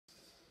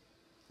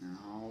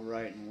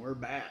right, and we're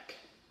back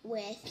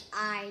with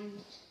our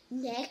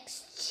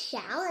next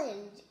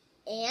challenge,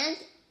 and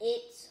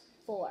it's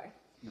 4.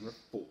 Number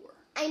 4.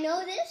 I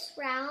know this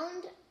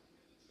round,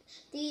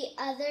 the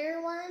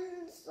other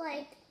ones,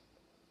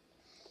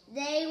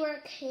 they were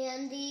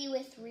candy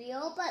with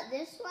real, but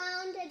this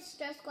round it's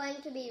just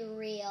going to be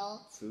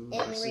real Food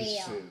and versus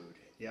real. food.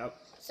 Yep.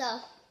 So,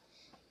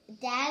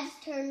 Dad's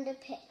turn to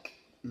pick.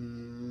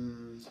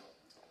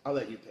 I'll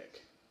let you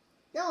pick.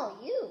 No,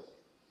 you.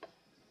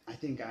 I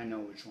think I know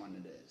which one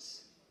it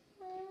is.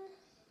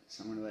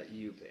 So I'm going to let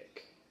you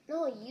pick.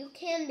 No, you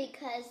can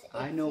because it's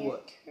I know your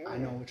turn. I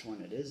know which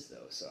one it is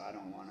though, so I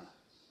don't want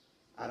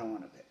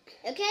to pick.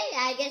 Okay,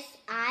 I guess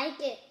I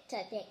get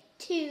to pick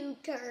 2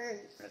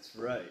 turns. That's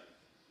right.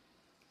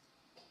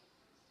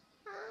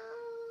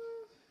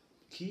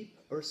 Keep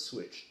or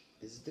switch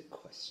is the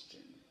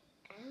question.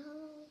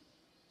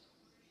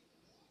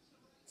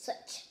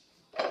 Switch.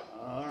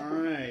 All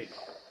right.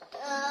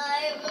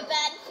 I have a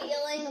bad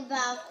feeling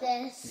about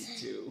this. Me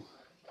too.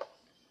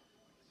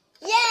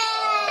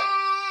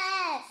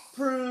 Yes!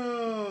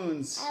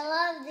 Prunes. I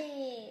love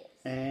these.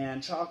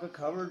 And chocolate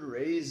covered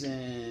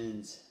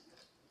raisins.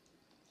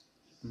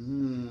 I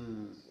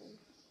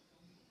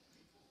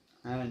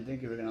didn't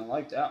think you were going to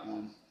like that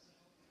one.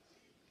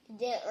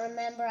 Didn't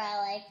remember I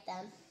liked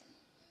them.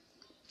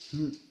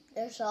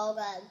 They're so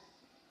good.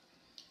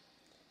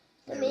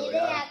 To me, really they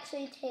are.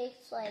 actually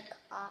taste like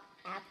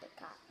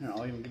apricot. Here,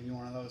 I'll even give you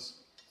one of those.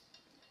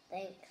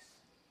 Thanks.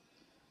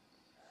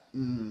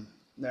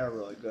 They're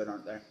really good,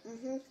 aren't they?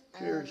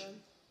 Cheers.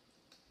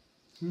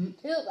 Too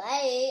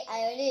bite. I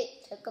already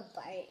took a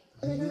bite.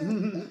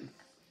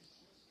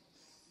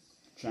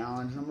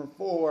 Challenge number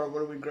 4. What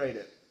do we grade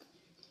it?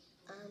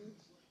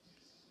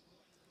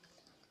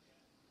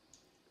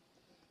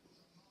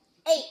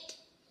 8.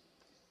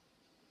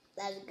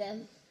 That's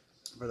good.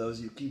 For those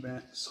of you keeping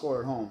it score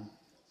at home,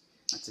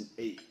 that's an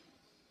 8.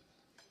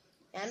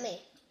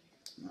 Yummy.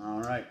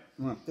 All right.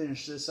 I'm going to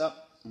finish this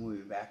up, and we'll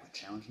be back with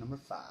challenge number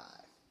 5.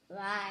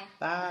 Bye.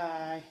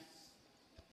 Bye.